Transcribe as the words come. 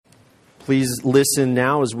Please listen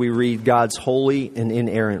now as we read God's holy and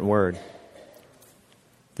inerrant word.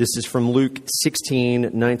 This is from Luke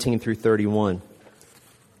 16:19 through 31.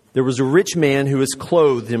 There was a rich man who was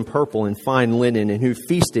clothed in purple and fine linen and who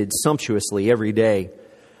feasted sumptuously every day.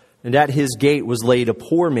 And at his gate was laid a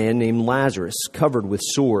poor man named Lazarus, covered with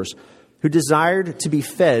sores, who desired to be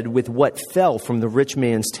fed with what fell from the rich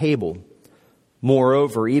man's table.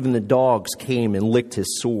 Moreover, even the dogs came and licked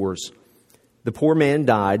his sores. The poor man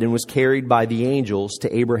died and was carried by the angels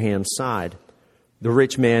to Abraham's side. The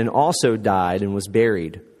rich man also died and was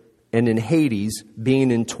buried. And in Hades,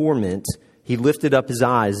 being in torment, he lifted up his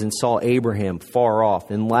eyes and saw Abraham far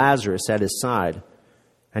off and Lazarus at his side.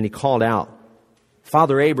 And he called out,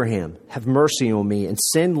 "Father Abraham, have mercy on me and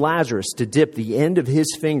send Lazarus to dip the end of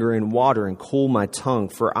his finger in water and cool my tongue,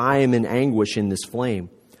 for I am in anguish in this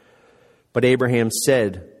flame." But Abraham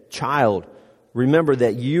said, "Child, remember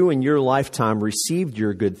that you in your lifetime received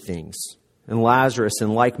your good things, and Lazarus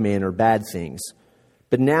in like manner bad things.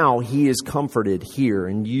 But now he is comforted here,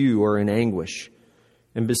 and you are in anguish.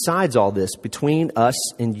 And besides all this, between us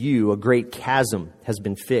and you a great chasm has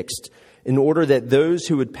been fixed, in order that those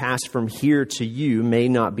who would pass from here to you may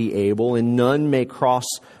not be able, and none may cross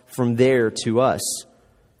from there to us."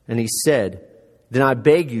 And he said, "Then I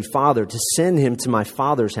beg you, Father, to send him to my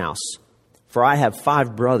father's house, for I have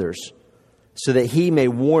 5 brothers, so that he may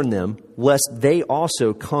warn them, lest they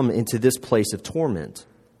also come into this place of torment."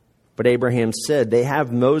 But Abraham said, "They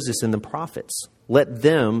have Moses and the prophets. Let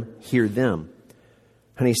them hear them."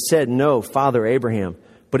 And he said, "No, Father Abraham,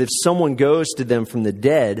 but if someone goes to them from the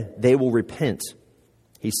dead, they will repent."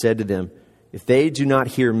 He said to them, "If they do not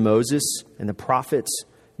hear Moses and the prophets,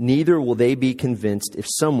 neither will they be convinced if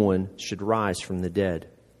someone should rise from the dead."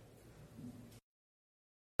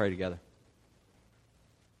 Pray together.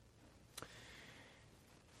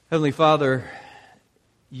 Heavenly Father,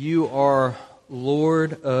 you are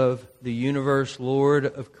Lord of the universe, Lord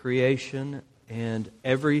of creation, and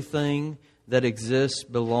everything that exists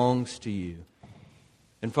belongs to you.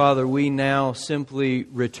 And Father, we now simply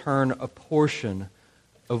return a portion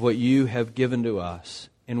of what you have given to us.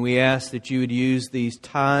 And we ask that you would use these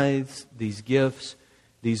tithes, these gifts,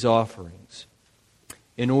 these offerings,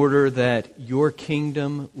 in order that your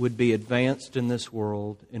kingdom would be advanced in this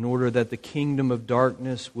world, in order that the kingdom of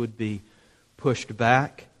darkness would be pushed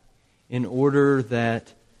back, in order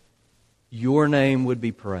that your name would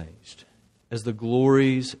be praised, as the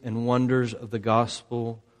glories and wonders of the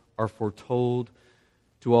gospel are foretold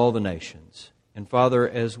to all the nations. And Father,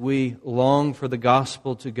 as we long for the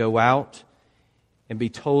gospel to go out and be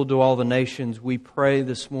told to all the nations, we pray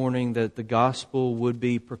this morning that the gospel would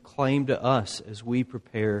be proclaimed to us as we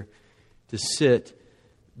prepare to sit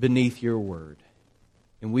beneath your word.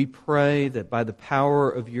 And we pray that by the power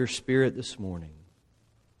of your Spirit this morning,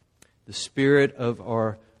 the Spirit of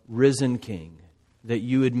our risen King, that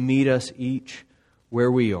you would meet us each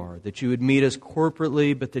where we are, that you would meet us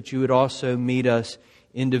corporately, but that you would also meet us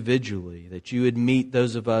individually, that you would meet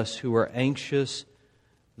those of us who are anxious,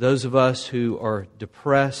 those of us who are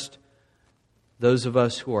depressed, those of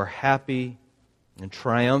us who are happy and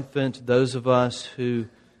triumphant, those of us who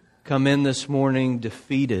come in this morning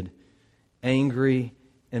defeated, angry,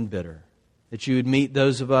 and bitter. That you would meet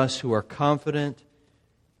those of us who are confident,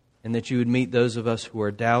 and that you would meet those of us who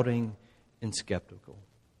are doubting and skeptical.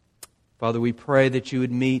 Father, we pray that you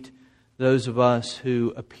would meet those of us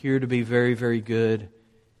who appear to be very, very good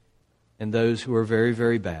and those who are very,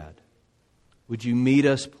 very bad. Would you meet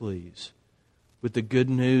us, please, with the good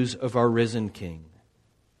news of our risen King?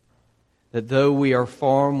 That though we are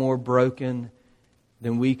far more broken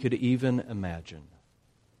than we could even imagine,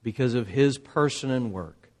 because of His person and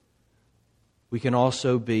work, we can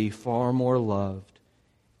also be far more loved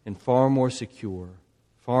and far more secure,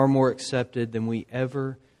 far more accepted than we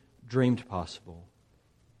ever dreamed possible.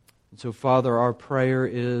 And so, Father, our prayer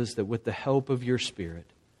is that with the help of your Spirit,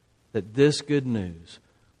 that this good news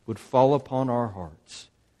would fall upon our hearts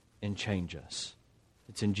and change us.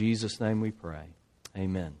 It's in Jesus' name we pray.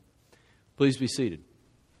 Amen. Please be seated.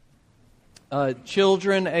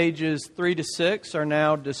 Children ages 3 to 6 are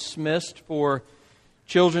now dismissed for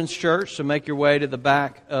Children's Church, so make your way to the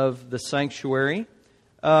back of the sanctuary.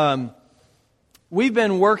 We've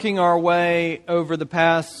been working our way over the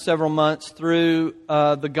past several months through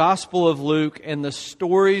the Gospel of Luke and the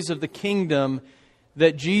stories of the kingdom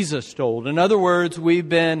that Jesus told. In other words, we've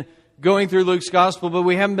been going through Luke's Gospel, but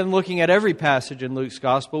we haven't been looking at every passage in Luke's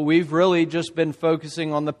Gospel. We've really just been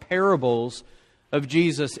focusing on the parables of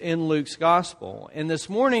Jesus in Luke's Gospel. And this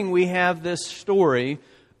morning we have this story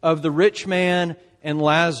of the rich man and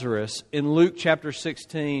Lazarus in Luke chapter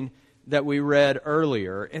 16, that we read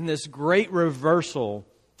earlier, and this great reversal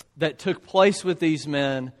that took place with these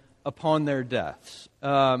men upon their deaths.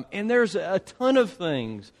 And there's a ton of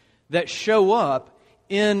things that show up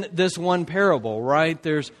in this one parable, right?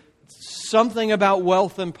 There's something about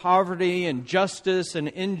wealth and poverty and justice and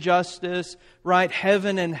injustice, right?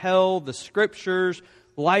 Heaven and hell, the Scriptures,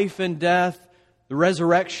 life and death, the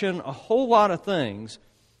resurrection, a whole lot of things.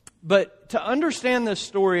 But to understand this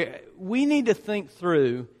story, we need to think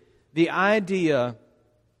through the idea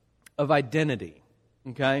of identity,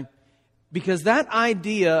 okay? Because that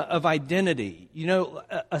idea of identity,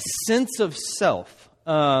 a sense of self,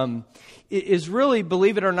 is really,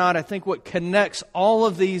 believe it or not, I think what connects all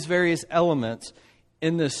of these various elements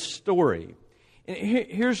in this story. And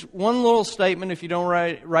here's one little statement, if you don't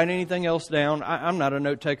write anything else down. I'm not a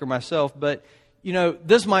note taker myself, but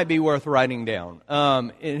this might be worth writing down.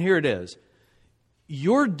 And here it is.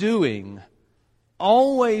 Your doing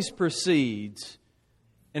always precedes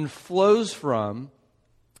and flows from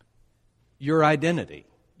your identity,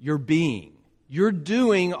 your being. Your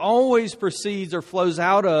doing always precedes or flows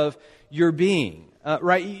out of your being.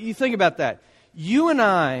 Right? You think about that. You and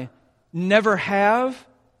I never have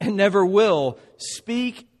and never will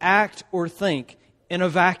speak, act, or think in a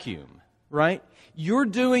vacuum. Right? Your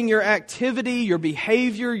doing, your activity, your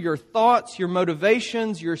behavior, your thoughts, your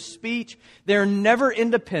motivations, your speech, they're never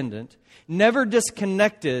independent, never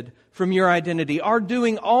disconnected from your identity. Our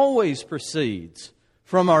doing always proceeds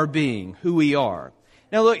from our being, who we are.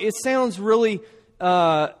 Now look, it sounds really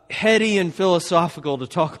heady and philosophical to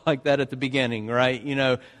talk like that at the beginning, right?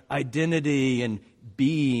 Identity and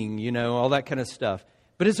being, all that kind of stuff.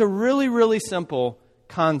 But it's a really, really simple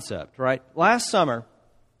concept, right? Last summer,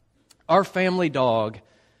 our family dog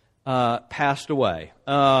passed away.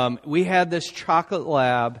 We had this chocolate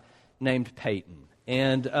lab named Peyton.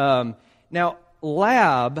 And now,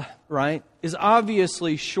 lab, right, is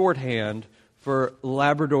obviously shorthand for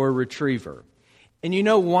Labrador Retriever. And you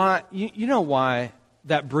know why? You know why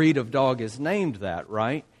that breed of dog is named that,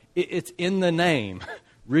 right? It's in the name,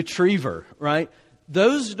 Retriever, right?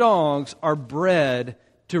 Those dogs are bred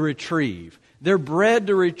to retrieve. They're bred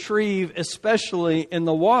to retrieve, especially in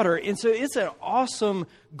the water. And so it's an awesome,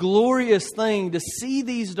 glorious thing to see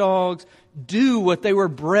these dogs do what they were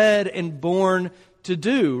bred and born to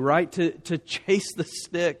do, right? To chase the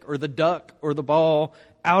stick or the duck or the ball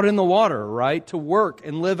out in the water, right? To work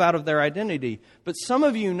and live out of their identity. But some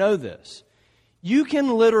of you know this. You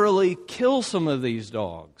can literally kill some of these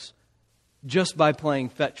dogs just by playing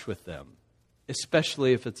fetch with them,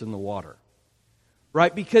 especially if it's in the water.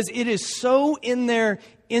 Right? Because it is so in their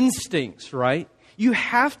instincts, right? You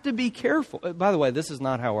have to be careful. By the way, this is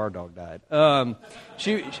not how our dog died.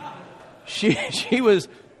 She was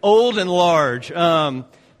old and large.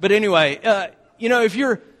 But anyway, if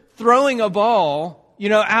you're throwing a ball,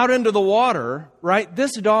 out into the water, right?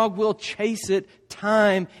 This dog will chase it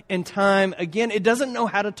time and time again. It doesn't know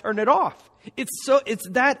how to turn it off. It's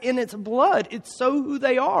that in its blood. It's so who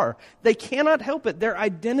they are. They cannot help it. Their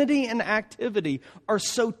identity and activity are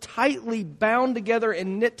so tightly bound together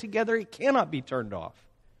and knit together, it cannot be turned off.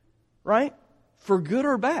 Right? For good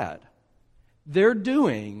or bad. Their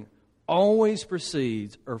doing always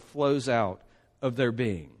proceeds or flows out of their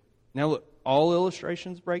being. Now look, all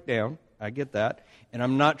illustrations break down. I get that. And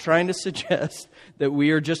I'm not trying to suggest that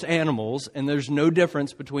we are just animals and there's no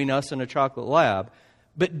difference between us and a chocolate lab.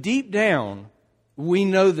 But deep down, we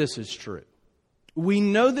know this is true. We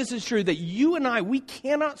know this is true, that you and I, we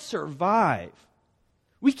cannot survive.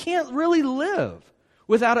 We can't really live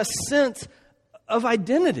without a sense of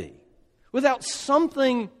identity, without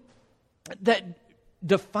something that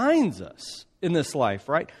defines us in this life,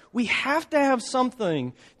 right? We have to have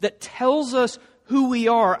something that tells us who we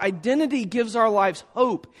are. Identity gives our lives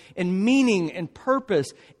hope and meaning and purpose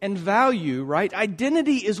and value, right?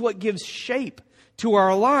 Identity is what gives shape to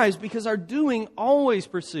our lives, because our doing always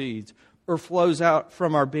proceeds or flows out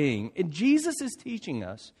from our being. And Jesus is teaching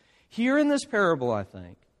us here in this parable, I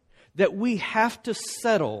think, that we have to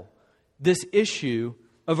settle this issue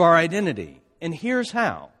of our identity. And here's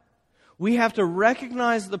how. We have to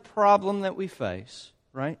recognize the problem that we face,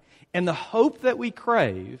 right? And the hope that we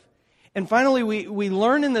crave. And finally, we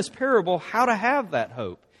learn in this parable how to have that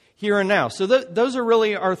hope here and now. So those are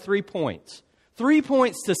really our 3 points. 3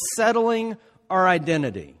 points to settling our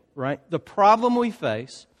identity, right? The problem we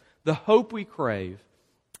face, the hope we crave,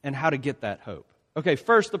 and how to get that hope. Okay,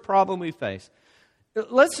 first, the problem we face.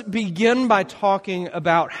 Let's begin by talking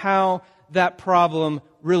about how that problem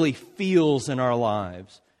really feels in our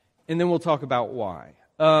lives, and then we'll talk about why.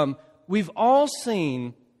 We've all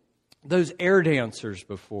seen those air dancers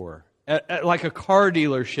before at like a car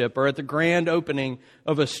dealership or at the grand opening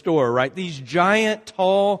of a store, right? These giant,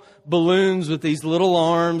 tall balloons with these little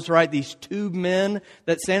arms, right? These tube men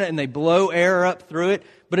that stand and they blow air up through it,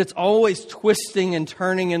 but it's always twisting and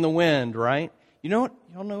turning in the wind, right? You know what?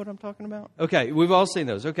 Y'all know what I'm talking about? Okay, we've all seen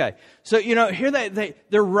those. Okay. So, here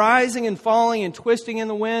they're rising and falling and twisting in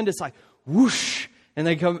the wind. It's like whoosh, and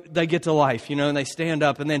they get to life, and they stand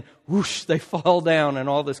up, and then whoosh, they fall down and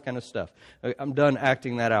all this kind of stuff. I'm done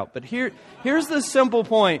acting that out. But here's the simple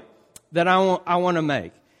point that I want to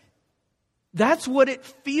make. That's what it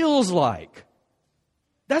feels like.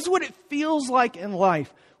 That's what it feels like in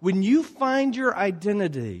life when you find your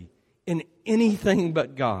identity in anything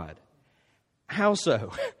but God. How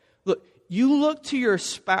so? Look, you look to your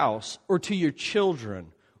spouse or to your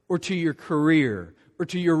children or to your career or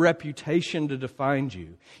to your reputation to define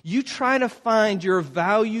you. You try to find your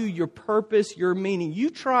value, your purpose, your meaning.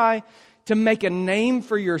 You try to make a name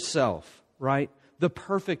for yourself, right? The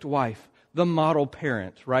perfect wife, the model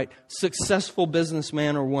parent, right? Successful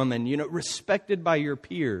businessman or woman, respected by your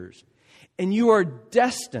peers. And you are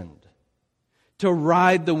destined to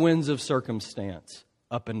ride the winds of circumstance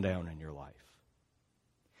up and down in your life.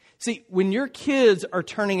 See, when your kids are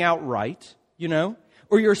turning out right,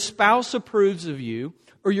 or your spouse approves of you,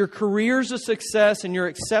 or your career's a success and you're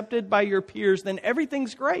accepted by your peers, then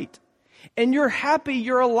everything's great. And you're happy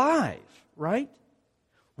you're alive, right?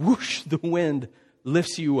 Whoosh, the wind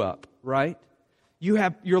lifts you up, right?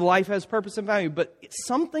 Your life has purpose and value, but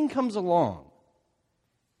something comes along.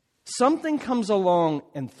 Something comes along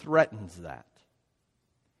and threatens that.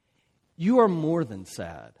 You are more than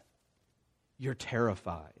sad. You're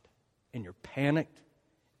terrified. And you're panicked,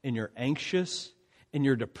 and you're anxious, and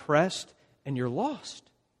you're depressed, and you're lost.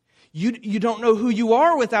 You don't know who you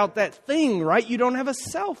are without that thing, right? You don't have a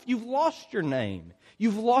self. You've lost your name.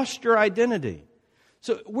 You've lost your identity.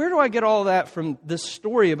 So where do I get all that from this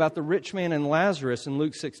story about the rich man and Lazarus in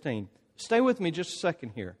Luke 16? Stay with me just a second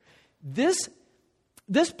here. This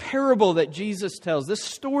parable that Jesus tells, this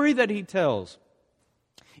story that he tells,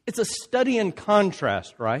 it's a study in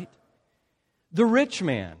contrast, right? The rich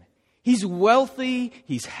man, he's wealthy,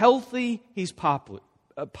 he's healthy, he's popular.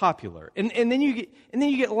 And then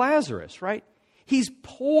you get Lazarus, right? He's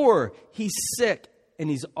poor, he's sick, and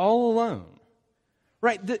he's all alone.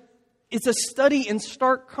 Right? It's a study in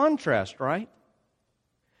stark contrast, right?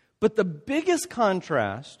 But the biggest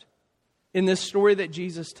contrast in this story that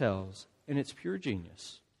Jesus tells, and it's pure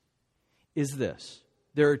genius, is this.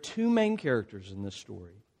 There are two main characters in this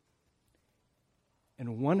story.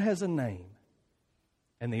 And one has a name,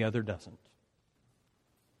 and the other doesn't.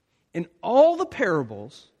 In all the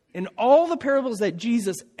parables that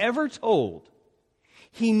Jesus ever told,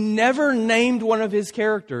 he never named one of his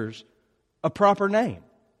characters a proper name.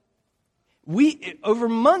 Over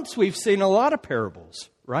months, we've seen a lot of parables,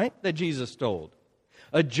 right, that Jesus told.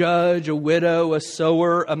 A judge, a widow, a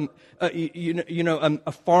sower,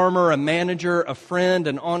 a farmer, a manager, a friend,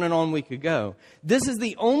 and on we could go. This is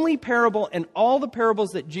the only parable in all the parables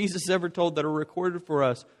that Jesus ever told that are recorded for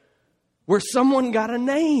us where someone got a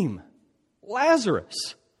name,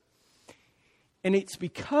 Lazarus. And it's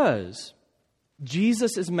because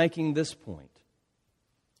Jesus is making this point.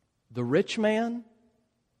 The rich man,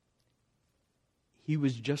 he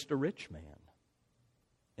was just a rich man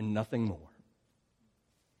and nothing more.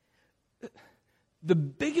 The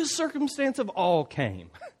biggest circumstance of all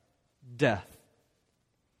came, death.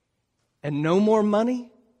 And no more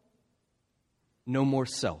money, no more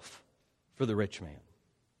self for the rich man.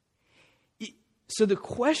 So the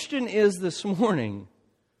question is this morning,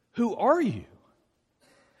 who are you?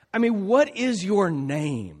 I mean, what is your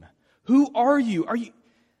name? Who are you?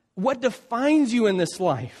 What defines you in this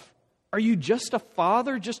life? Are you just a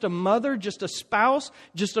father, just a mother, just a spouse,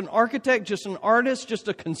 just an architect, just an artist, just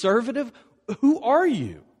a conservative? Who are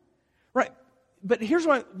you? Right? But here's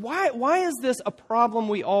why is this a problem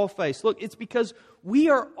we all face? Look, it's because we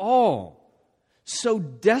are all so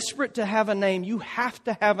desperate to have a name. You have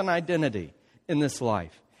to have an identity in this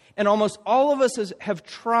life. And almost all of us have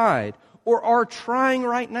tried or are trying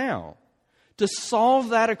right now to solve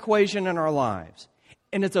that equation in our lives.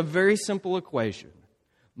 And it's a very simple equation.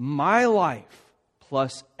 My life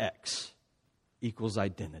plus X equals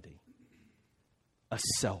identity. A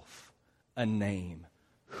self, a name,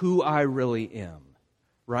 who I really am,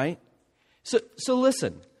 right? So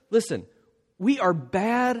listen. We are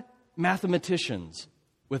bad mathematicians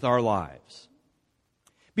with our lives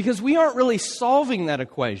because we aren't really solving that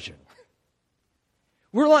equation.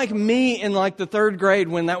 We're like me in like the third grade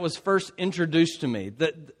when that was first introduced to me.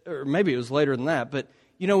 Or maybe it was later than that. But,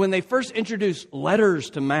 when they first introduced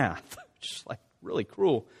letters to math, which is like really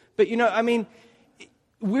cruel. But,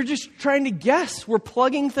 we're just trying to guess. We're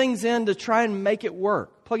plugging things in to try and make it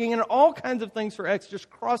work. Plugging in all kinds of things for X,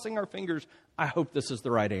 just crossing our fingers. I hope this is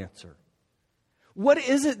the right answer. What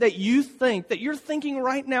is it that you think, that you're thinking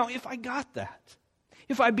right now, if I got that,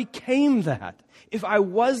 if I became that, if I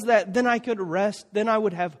was that, then I could rest, then I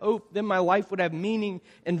would have hope, then my life would have meaning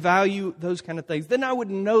and value, those kind of things. Then I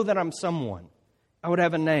would know that I'm someone. I would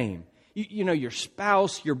have a name. Your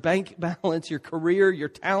spouse, your bank balance, your career, your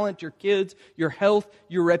talent, your kids, your health,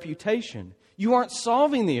 your reputation. You aren't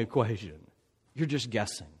solving the equation. You're just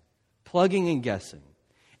guessing, plugging and guessing.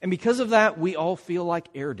 And because of that, we all feel like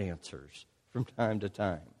air dancers from time to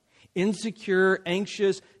time. Insecure,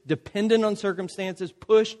 anxious, dependent on circumstances,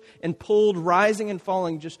 pushed and pulled, rising and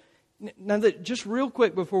falling. Just real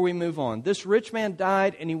quick before we move on. This rich man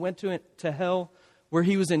died and he went to hell where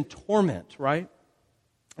he was in torment, right?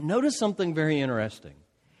 Notice something very interesting.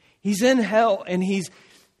 He's in hell and he's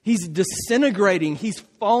disintegrating. He's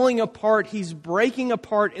falling apart. He's breaking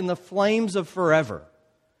apart in the flames of forever,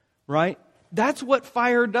 right? That's what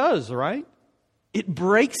fire does, right? It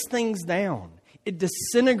breaks things down. It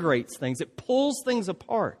disintegrates things. It pulls things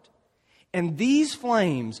apart. And these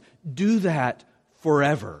flames do that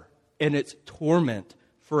forever. And it's torment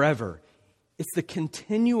forever. It's the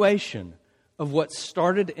continuation of what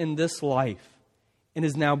started in this life and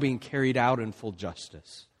is now being carried out in full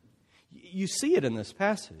justice. You see it in this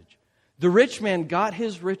passage. The rich man got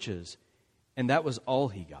his riches, and that was all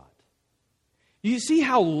he got. You see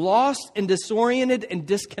how lost and disoriented and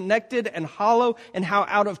disconnected and hollow and how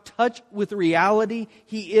out of touch with reality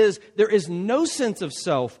he is. There is no sense of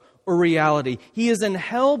self or reality. He is in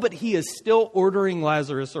hell, but he is still ordering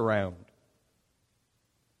Lazarus around.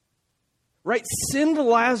 Right? Send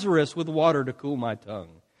Lazarus with water to cool my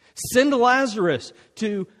tongue. Send Lazarus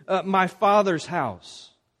to my Father's house.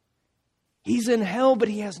 He's in hell, but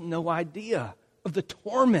he has no idea of the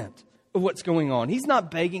torment of what's going on. He's not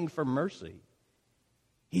begging for mercy.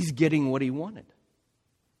 He's getting what he wanted.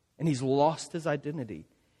 And he's lost his identity.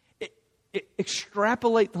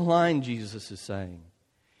 Extrapolate the line Jesus is saying.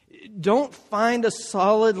 Don't find a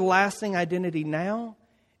solid, lasting identity now,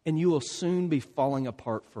 and you will soon be falling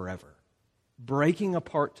apart forever. Breaking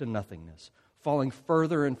apart to nothingness. Falling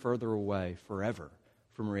further and further away forever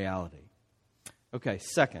from reality. Okay,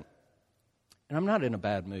 second. And I'm not in a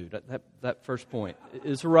bad mood. That first point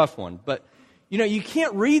is a rough one. But, you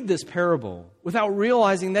can't read this parable without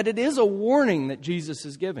realizing that it is a warning that Jesus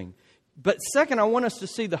is giving. But second, I want us to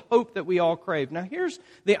see the hope that we all crave. Now, here's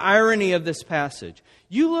the irony of this passage.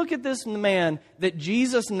 You look at this man that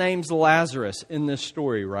Jesus names Lazarus in this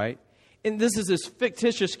story, right? And this is this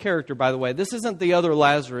fictitious character, by the way. This isn't the other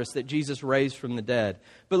Lazarus that Jesus raised from the dead.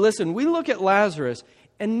 But listen, we look at Lazarus,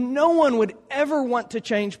 and no one would ever want to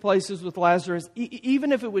change places with Lazarus,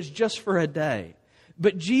 even if it was just for a day.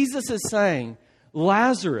 But Jesus is saying,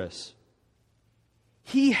 Lazarus,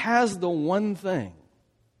 he has the one thing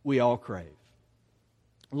we all crave.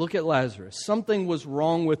 Look at Lazarus. Something was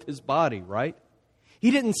wrong with his body, right?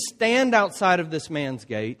 He didn't stand outside of this man's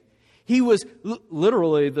gate. He was,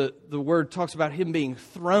 literally, the word talks about him being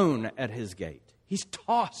thrown at his gate. He's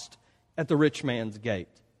tossed at the rich man's gate,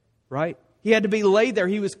 right? He had to be laid there.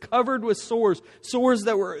 He was covered with sores, sores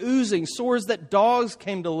that were oozing, sores that dogs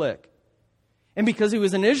came to lick. And because he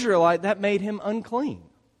was an Israelite, that made him unclean,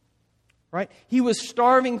 right? He was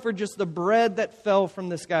starving for just the bread that fell from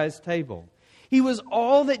this guy's table. He was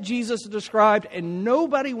all that Jesus described, and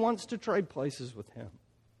nobody wants to trade places with him.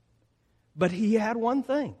 But he had one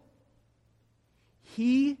thing.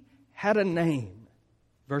 He had a name.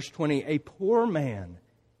 Verse 20, a poor man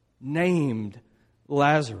named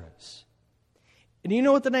Lazarus. And you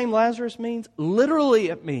know what the name Lazarus means? Literally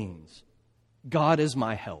it means, God is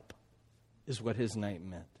my help, is what his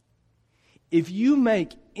name meant. If you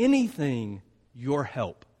make anything your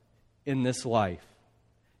help in this life,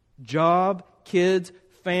 job, kids,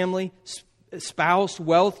 family, spouse,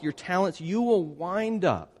 wealth, your talents, you will wind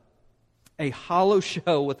up a hollow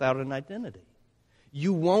shell without an identity.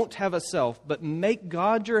 You won't have a self, but make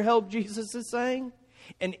God your help, Jesus is saying.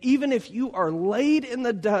 And even if you are laid in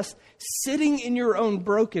the dust, sitting in your own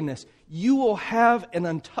brokenness, you will have an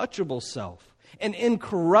untouchable self, an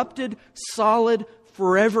incorrupted, solid,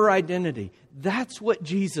 forever identity. That's what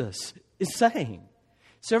Jesus is saying.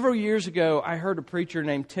 Several years ago, I heard a preacher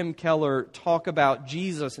named Tim Keller talk about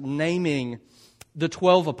Jesus naming the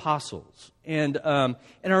 12 apostles. And I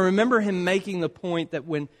remember him making the point that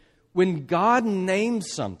when God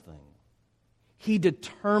names something, he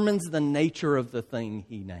determines the nature of the thing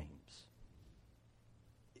he names.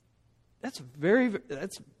 That's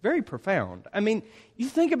very profound. I mean, you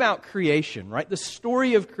think about creation, right? The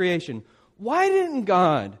story of creation. Why didn't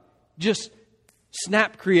God just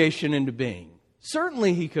snap creation into being?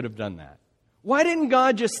 Certainly He could have done that. Why didn't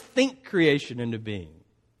God just think creation into being?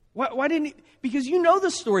 Why didn't He? Because you know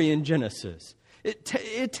the story in Genesis.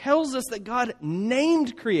 It tells us that God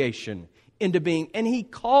named creation into being, and He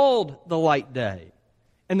called the light day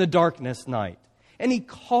and the darkness night. And He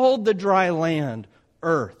called the dry land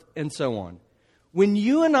earth, and so on. When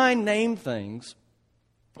you and I name things,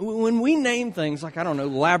 when we name things like, I don't know,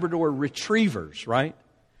 Labrador retrievers, right?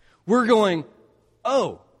 We're going,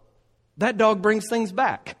 oh, that dog brings things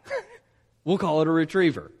back. We'll call it a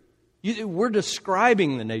retriever. We're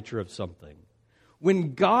describing the nature of something.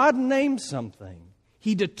 When God names something,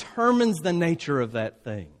 He determines the nature of that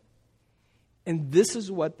thing. And this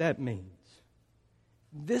is what that means.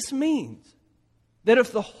 This means that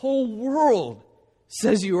if the whole world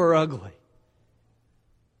says you are ugly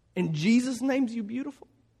and Jesus names you beautiful,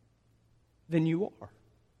 then you are.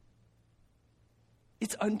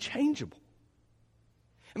 It's unchangeable.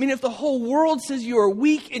 I mean, if the whole world says you are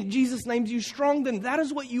weak and Jesus names you strong, then that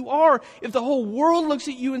is what you are. If the whole world looks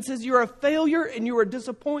at you and says you're a failure and you're a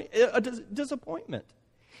disappointment,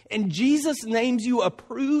 and Jesus names you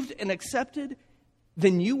approved and accepted,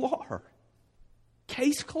 then you are.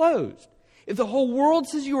 Case closed. If the whole world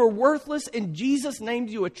says you are worthless and Jesus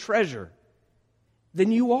names you a treasure,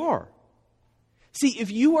 then you are. See,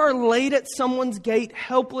 if you are laid at someone's gate,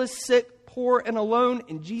 helpless, sick, poor, and alone,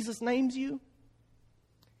 and Jesus names you,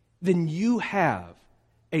 then you have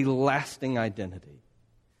a lasting identity.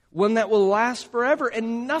 One that will last forever,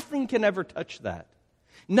 and nothing can ever touch that.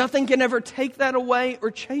 Nothing can ever take that away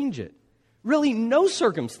or change it. Really, no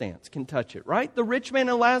circumstance can touch it, right? The rich man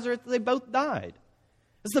and Lazarus, they both died.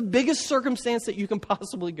 It's the biggest circumstance that you can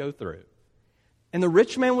possibly go through. And the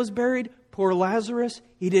rich man was buried. Poor Lazarus,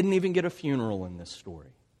 he didn't even get a funeral in this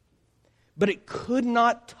story. But it could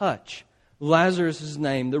not touch Lazarus'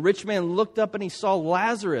 name. The rich man looked up and he saw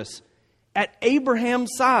Lazarus at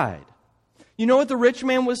Abraham's side. You know what the rich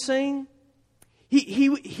man was seeing?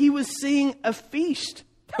 He was seeing a feast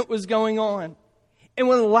that was going on. And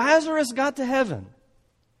when Lazarus got to heaven,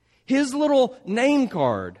 his little name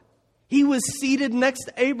card, he was seated next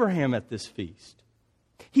to Abraham at this feast.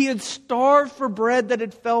 He had starved for bread that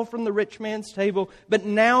had fell from the rich man's table, but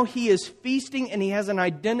now he is feasting and he has an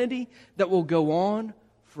identity that will go on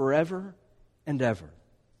forever and ever.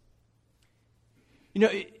 You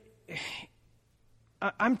know,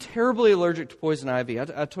 I'm terribly allergic to poison ivy.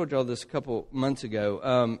 I told you all this a couple months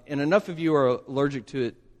ago, and enough of you are allergic to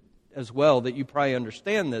it as well that you probably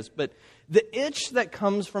understand this, but the itch that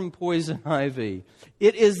comes from poison ivy,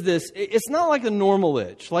 it's not like a normal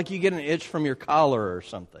itch, like you get an itch from your collar or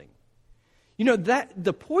something. You know, that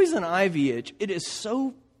the poison ivy itch, it is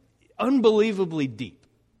so unbelievably deep,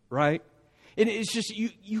 right? And it's just,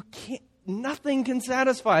 you can't, nothing can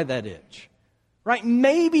satisfy that itch, right?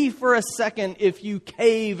 Maybe for a second if you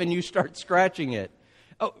cave and you start scratching it.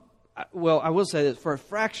 Oh, well, I will say that for a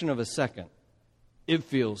fraction of a second, it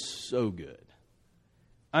feels so good.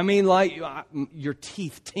 I mean, like your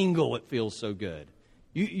teeth tingle, it feels so good.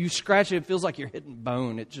 You scratch it, it feels like you're hitting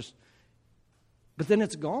bone. But then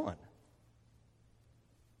it's gone.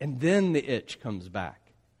 And then the itch comes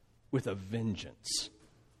back with a vengeance,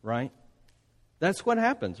 right? That's what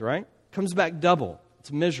happens, right? Comes back double.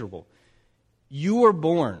 It's miserable. You were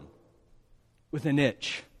born with an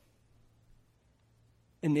itch.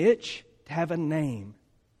 An itch to have a name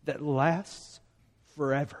that lasts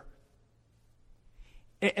forever.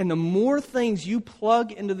 And the more things you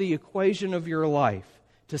plug into the equation of your life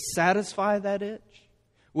to satisfy that itch,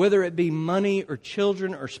 whether it be money or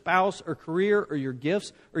children or spouse or career or your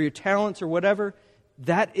gifts or your talents or whatever,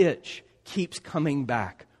 that itch keeps coming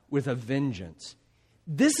back with a vengeance.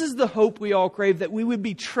 This is the hope we all crave, that we would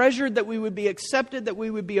be treasured, that we would be accepted, that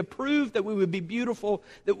we would be approved, that we would be beautiful,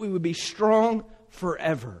 that we would be strong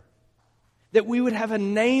forever. That we would have a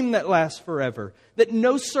name that lasts forever. That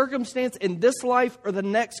no circumstance in this life or the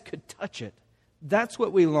next could touch it. That's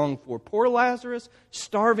what we long for. Poor Lazarus,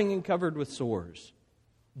 starving and covered with sores.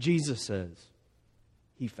 Jesus says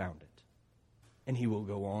he found it. And he will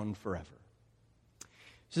go on forever.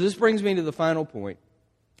 So this brings me to the final point.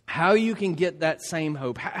 How you can get that same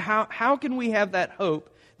hope. How can we have that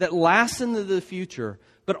hope that lasts into the future,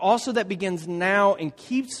 but also that begins now and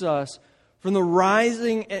keeps us from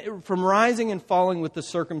rising and falling with the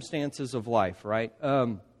circumstances of life, right?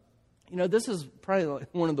 You know, this is probably like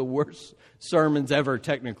one of the worst sermons ever,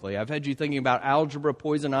 technically. I've had you thinking about algebra,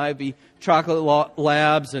 poison ivy, chocolate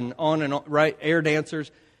labs, and on, right? Air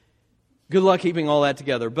dancers. Good luck keeping all that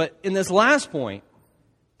together. But in this last point,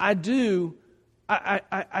 I do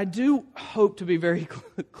hope to be very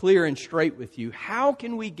clear and straight with you. How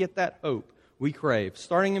can we get that hope we crave?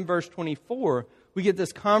 Starting in verse 24, we get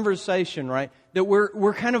this conversation, right? That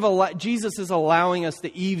we're kind of Jesus is allowing us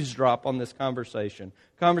to eavesdrop on this conversation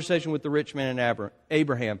with the rich man and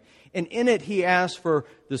Abraham. And in it, he asks for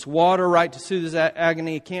this water, right, to soothe his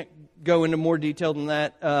agony. He can't go into more detail than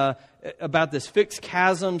that about this fixed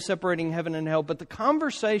chasm separating heaven and hell. But the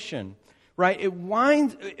conversation, right, it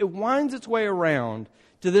winds its way around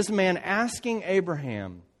to this man asking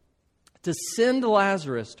Abraham to send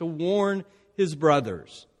Lazarus to warn his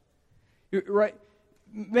brothers. Right?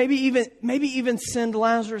 Maybe even send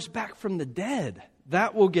Lazarus back from the dead.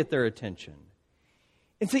 That will get their attention.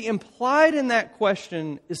 And see, implied in that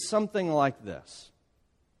question is something like this.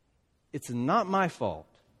 It's not my fault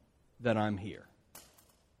that I'm here.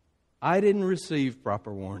 I didn't receive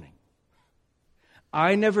proper warning.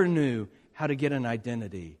 I never knew how to get an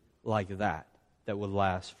identity like that would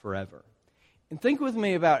last forever. And think with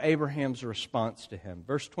me about Abraham's response to him.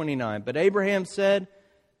 Verse 29, but Abraham said,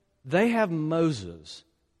 they have Moses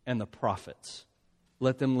and the prophets.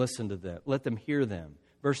 Let them listen to them. Let them hear them.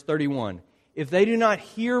 Verse 31, if they do not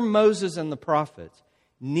hear Moses and the prophets,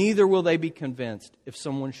 neither will they be convinced if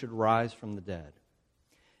someone should rise from the dead.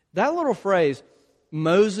 That little phrase,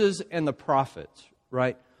 Moses and the prophets,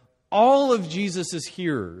 right? All of Jesus'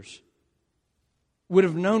 hearers would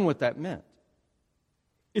have known what that meant.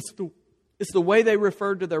 It's the way they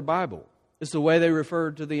referred to their Bible. It's the way they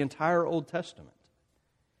referred to the entire Old Testament.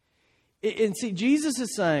 And see, Jesus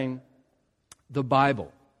is saying the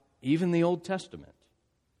Bible, even the Old Testament,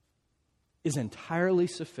 is entirely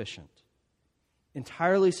sufficient.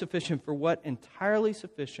 Entirely sufficient for what? Entirely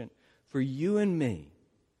sufficient for you and me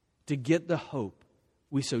to get the hope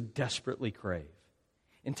we so desperately crave.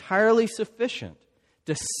 Entirely sufficient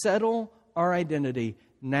to settle our identity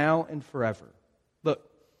now and forever. Look,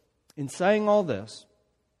 in saying all this,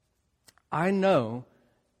 I know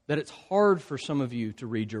that it's hard for some of you to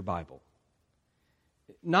read your Bible.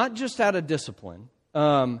 Not just out of discipline,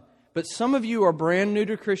 but some of you are brand new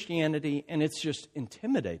to Christianity and it's just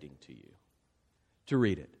intimidating to you to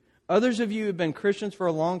read it. Others of you have been Christians for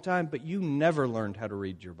a long time, but you never learned how to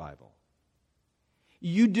read your Bible.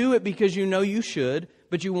 You do it because you know you should,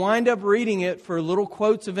 but you wind up reading it for little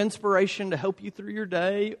quotes of inspiration to help you through your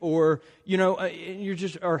day, or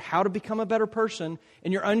or how to become a better person,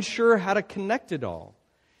 and you're unsure how to connect it all.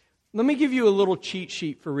 Let me give you a little cheat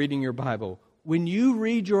sheet for reading your Bible. When you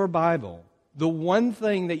read your Bible, the one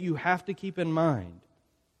thing that you have to keep in mind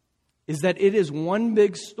is that it is one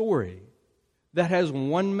big story that has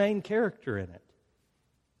one main character in it.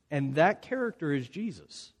 And that character is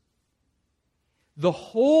Jesus. The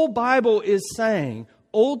whole Bible is saying,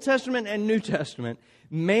 Old Testament and New Testament,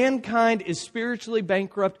 mankind is spiritually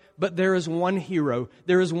bankrupt, but there is one hero,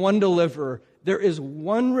 there is one deliverer, there is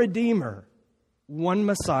one Redeemer, one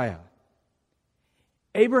Messiah.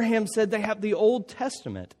 Abraham said they have the Old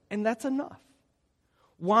Testament, and that's enough.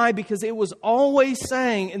 Why? Because it was always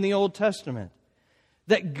saying in the Old Testament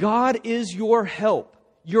that God is your help,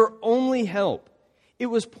 your only help. It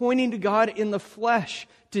was pointing to God in the flesh,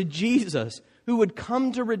 to Jesus, who would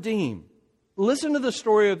come to redeem. Listen to the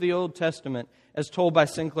story of the Old Testament as told by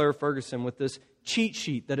Sinclair Ferguson with this cheat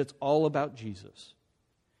sheet that it's all about Jesus.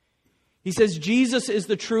 He says, Jesus is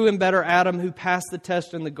the true and better Adam who passed the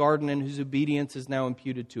test in the garden and whose obedience is now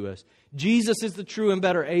imputed to us. Jesus is the true and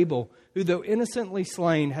better Abel who, though innocently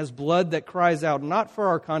slain, has blood that cries out not for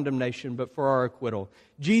our condemnation but for our acquittal.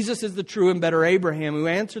 Jesus is the true and better Abraham who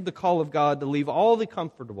answered the call of God to leave all the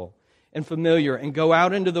comfortable and familiar and go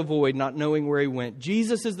out into the void not knowing where he went.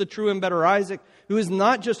 Jesus is the true and better Isaac who is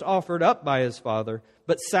not just offered up by his father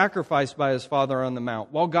but sacrificed by his father on the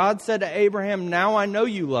mount. While God said to Abraham, now I know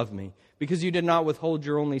you love me, because you did not withhold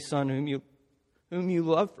your only son whom you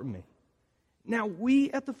love from me. Now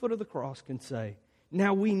we at the foot of the cross can say,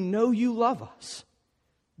 now we know you love us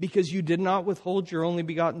because you did not withhold your only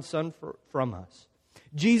begotten son from us.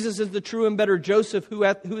 Jesus is the true and better Joseph who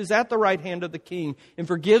is at the right hand of the King and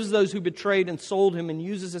forgives those who betrayed and sold him and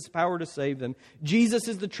uses his power to save them. Jesus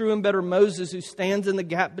is the true and better Moses who stands in the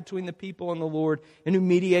gap between the people and the Lord and who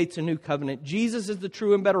mediates a new covenant. Jesus is the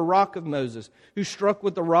true and better rock of Moses who, struck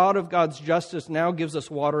with the rod of God's justice, now gives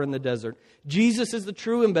us water in the desert. Jesus is the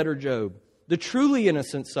true and better Job, the truly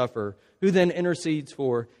innocent sufferer who then intercedes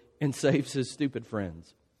for and saves his stupid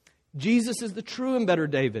friends. Jesus is the true and better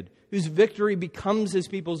David, whose victory becomes his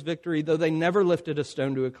people's victory, though they never lifted a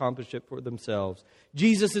stone to accomplish it for themselves.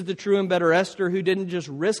 Jesus is the true and better Esther, who didn't just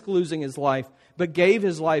risk losing his life, but gave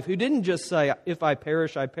his life, who didn't just say, if I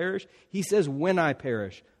perish, I perish. He says, when I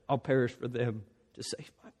perish, I'll perish for them to save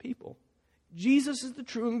my people. Jesus is the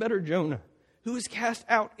true and better Jonah, who was cast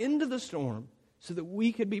out into the storm so that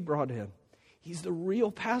we could be brought in. He's the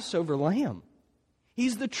real Passover lamb.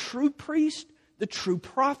 He's the true priest, the true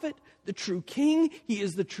prophet, the true king. He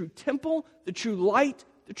is the true temple, the true light,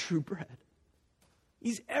 the true bread.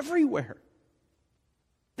 He's everywhere.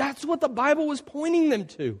 That's what the Bible was pointing them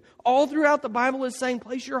to. All throughout the Bible is saying,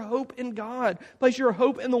 place your hope in God. Place your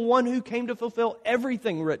hope in the one who came to fulfill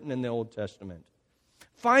everything written in the Old Testament.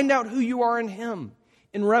 Find out who you are in Him.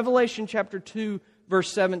 In Revelation chapter 2,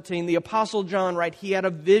 verse 17, the Apostle John, he had a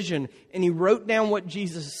vision, and he wrote down what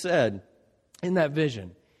Jesus said in that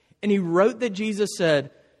vision. And he wrote that Jesus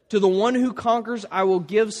said, to the one who conquers, I will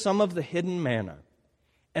give some of the hidden manna,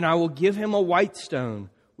 and I will give him a white stone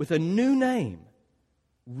with a new name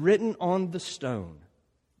written on the stone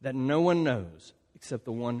that no one knows except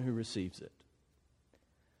the one who receives it.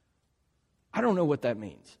 I don't know what that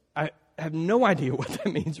means. I have no idea what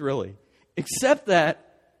that means, really, except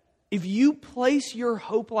that if you place your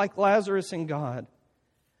hope like Lazarus in God,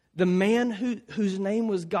 the man whose name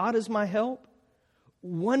was God is my help,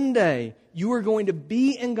 one day you are going to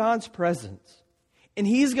be in God's presence, and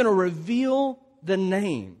He's going to reveal the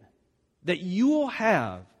name that you will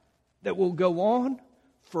have that will go on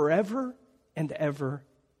forever and ever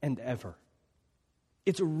and ever.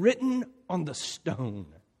 It's written on the stone.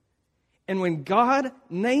 And when God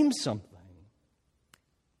names something,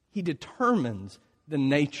 He determines the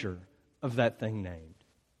nature of that thing named.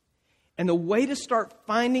 And the way to start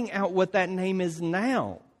finding out what that name is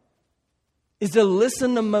now is to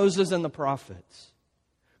listen to Moses and the prophets,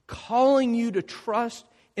 calling you to trust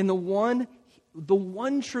in the one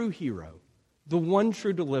true hero, the one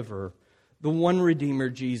true deliverer, the one Redeemer,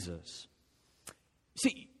 Jesus.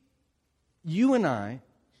 See, you and I,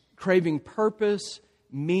 craving purpose,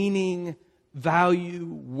 meaning, value,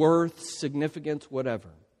 worth, significance, whatever.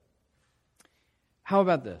 How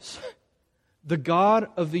about this? The God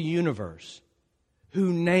of the universe,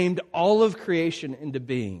 who named all of creation into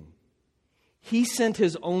being, He sent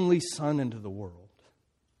His only Son into the world.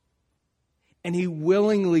 And He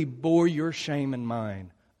willingly bore your shame and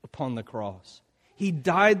mine upon the cross. He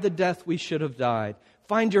died the death we should have died.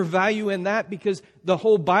 Find your value in that, because the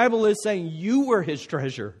whole Bible is saying you were His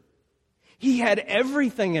treasure. He had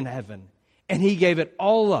everything in heaven, and He gave it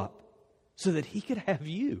all up so that He could have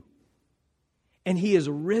you. And He is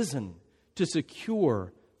risen to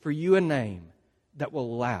secure for you a name that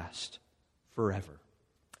will last forever.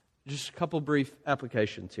 Just a couple brief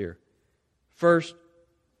applications here. First,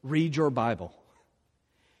 read your Bible.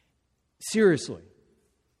 Seriously.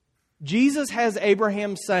 Jesus has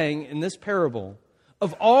Abraham saying in this parable,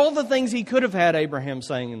 of all the things He could have had Abraham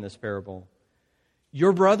saying in this parable,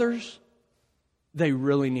 your brothers, they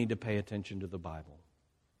really need to pay attention to the Bible.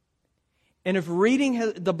 And if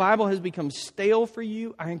reading the Bible has become stale for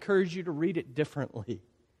you, I encourage you to read it differently.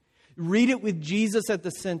 Read it with Jesus at the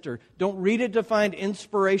center. Don't read it to find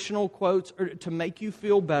inspirational quotes or to make you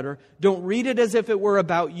feel better. Don't read it as if it were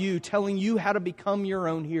about you, telling you how to become your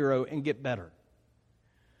own hero and get better.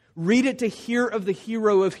 Read it to hear of the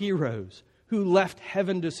hero of heroes who left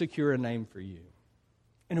heaven to secure a name for you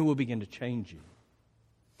and who will begin to change you.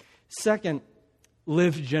 Second,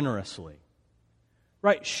 live generously.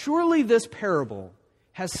 Right? Surely this parable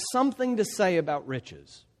has something to say about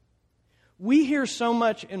riches. We hear so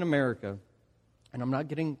much in America, and I'm not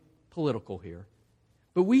getting political here,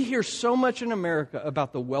 but we hear so much in America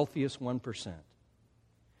about the wealthiest 1%.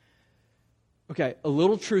 Okay, a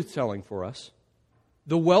little truth-telling for us.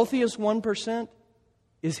 The wealthiest 1%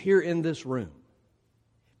 is here in this room.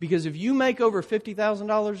 Because if you make over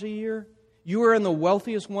 $50,000 a year, you are in the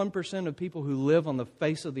wealthiest 1% of people who live on the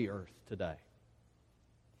face of the earth today.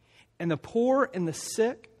 And the poor and the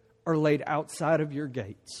sick are laid outside of your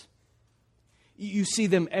gates. You see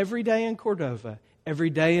them every day in Cordova, every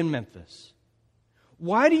day in Memphis.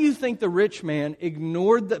 Why do you think the rich man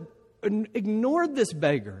ignored this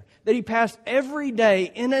beggar that he passed every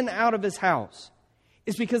day in and out of his house?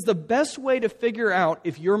 It's because the best way to figure out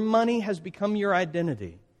if your money has become your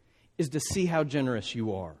identity is to see how generous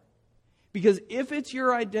you are. Because if it's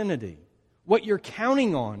your identity, what you're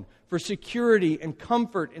counting on for security and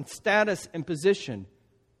comfort and status and position,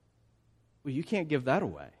 well, you can't give that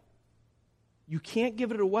away. You can't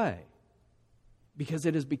give it away because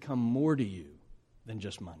it has become more to you than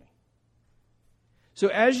just money. So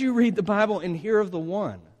as you read the Bible and hear of the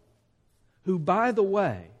one who, by the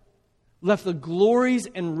way, left the glories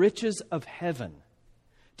and riches of heaven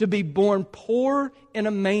to be born poor in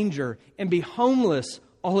a manger and be homeless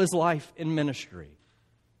all his life in ministry.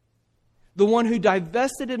 The one who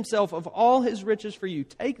divested himself of all his riches for you.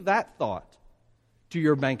 Take that thought to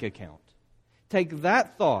your bank account. Take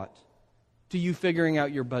that thought to you figuring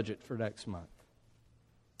out your budget for next month.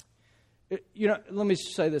 Let me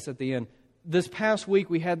say this at the end. This past week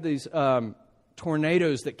we had these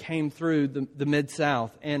tornadoes that came through the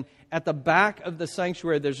Mid-South. And at the back of the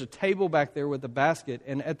sanctuary, there's a table back there with a basket.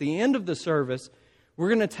 And at the end of the service, we're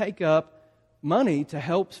going to take up money to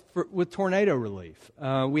help with tornado relief.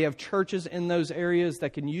 We have churches in those areas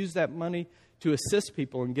that can use that money to assist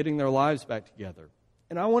people in getting their lives back together.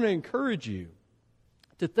 And I want to encourage you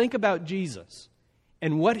to think about Jesus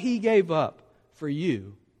and what He gave up for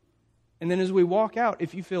you. And then as we walk out,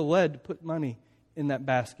 if you feel led to put money in that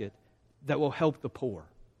basket that will help the poor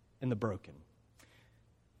and the broken.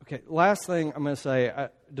 Okay, last thing I'm going to say, I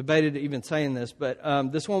debated even saying this,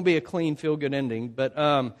 but this won't be a clean, feel-good ending, but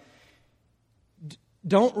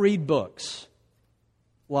don't read books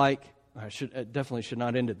like, I definitely should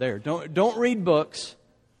not end it there. Don't read books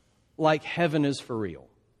like heaven is for real,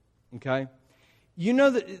 okay? You know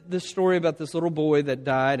the story about this little boy that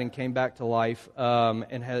died and came back to life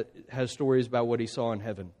and has stories about what he saw in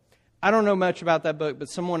heaven. I don't know much about that book, but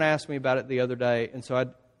someone asked me about it the other day, and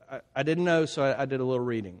so I didn't know, so I did a little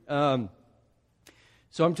reading.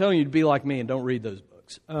 So I'm telling you to be like me and don't read those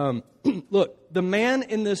books. Look, the man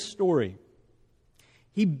in this story,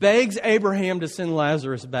 he begs Abraham to send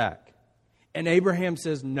Lazarus back. And Abraham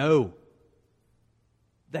says, no.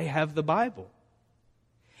 They have the Bible.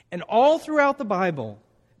 And all throughout the Bible,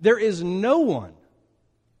 there is no one.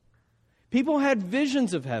 People had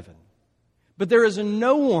visions of heaven. But there is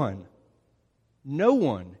no one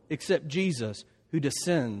except Jesus who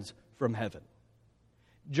descends from heaven.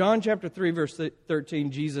 John chapter 3, verse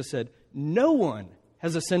 13, Jesus said, no one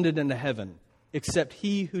has ascended into heaven except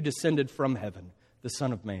He who descended from heaven, the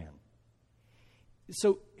Son of Man.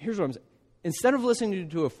 So here's what I'm saying. Instead of listening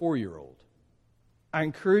to a 4-year-old, I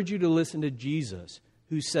encourage you to listen to Jesus,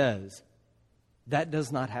 who says that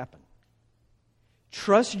does not happen.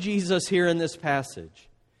 Trust Jesus here in this passage.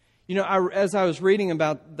 You know, as I was reading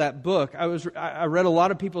about that book, I read a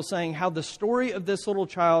lot of people saying how the story of this little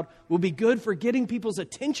child will be good for getting people's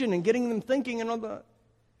attention and getting them thinking and all that.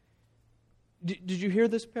 Did you hear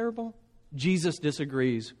this parable? Jesus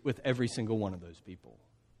disagrees with every single one of those people.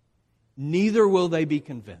 Neither will they be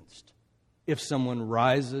convinced if someone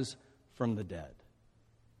rises from the dead.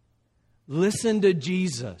 Listen to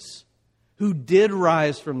Jesus, who did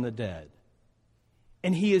rise from the dead.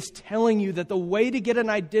 And He is telling you that the way to get an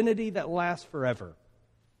identity that lasts forever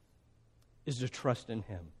is to trust in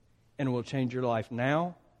Him. And it will change your life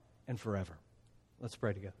now and forever. Let's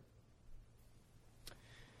pray together.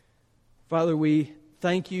 Father, we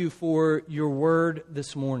thank You for Your word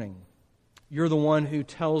this morning. You're the one who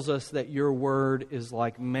tells us that Your word is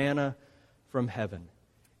like manna from heaven.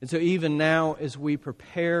 And so even now, as we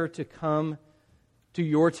prepare to come to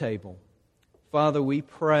Your table, Father, we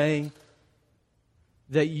pray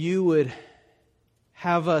that You would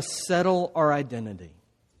have us settle our identity.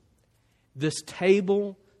 This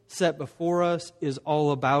table set before us is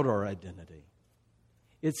all about our identity.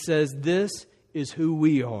 It says this is who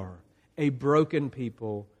we are, a broken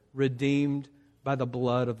people redeemed by the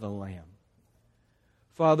blood of the Lamb.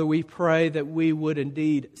 Father, we pray that we would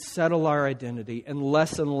indeed settle our identity and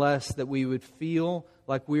less that we would feel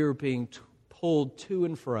like we were being pulled to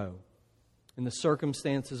and fro in the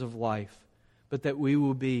circumstances of life, but that we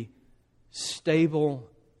will be stable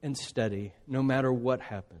and steady no matter what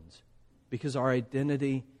happens, because our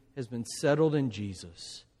identity has been settled in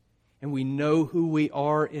Jesus, and we know who we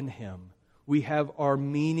are in Him. We have our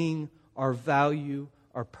meaning, our value,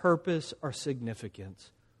 our purpose, our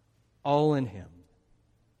significance, all in Him.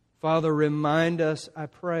 Father, remind us, I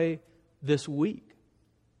pray, this week,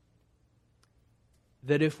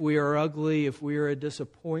 that if we are ugly, if we are a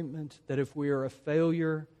disappointment, that if we are a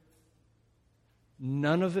failure,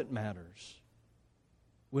 none of it matters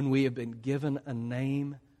when we have been given a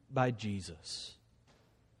name by Jesus.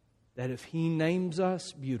 That if He names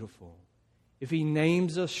us beautiful, if He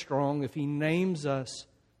names us strong, if He names us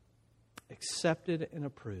accepted and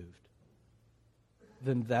approved,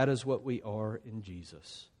 then that is what we are in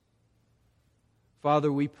Jesus.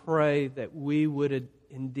 Father, we pray that we would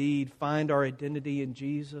indeed find our identity in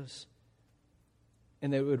Jesus,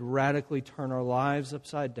 and that it would radically turn our lives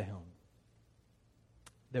upside down.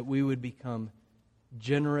 That we would become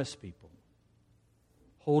generous people,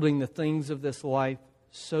 holding the things of this life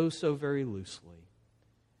so very loosely,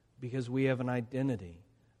 because we have an identity,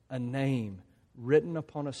 a name written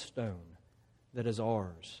upon a stone that is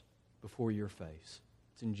ours before your face.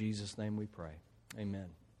 It's in Jesus' name we pray. Amen.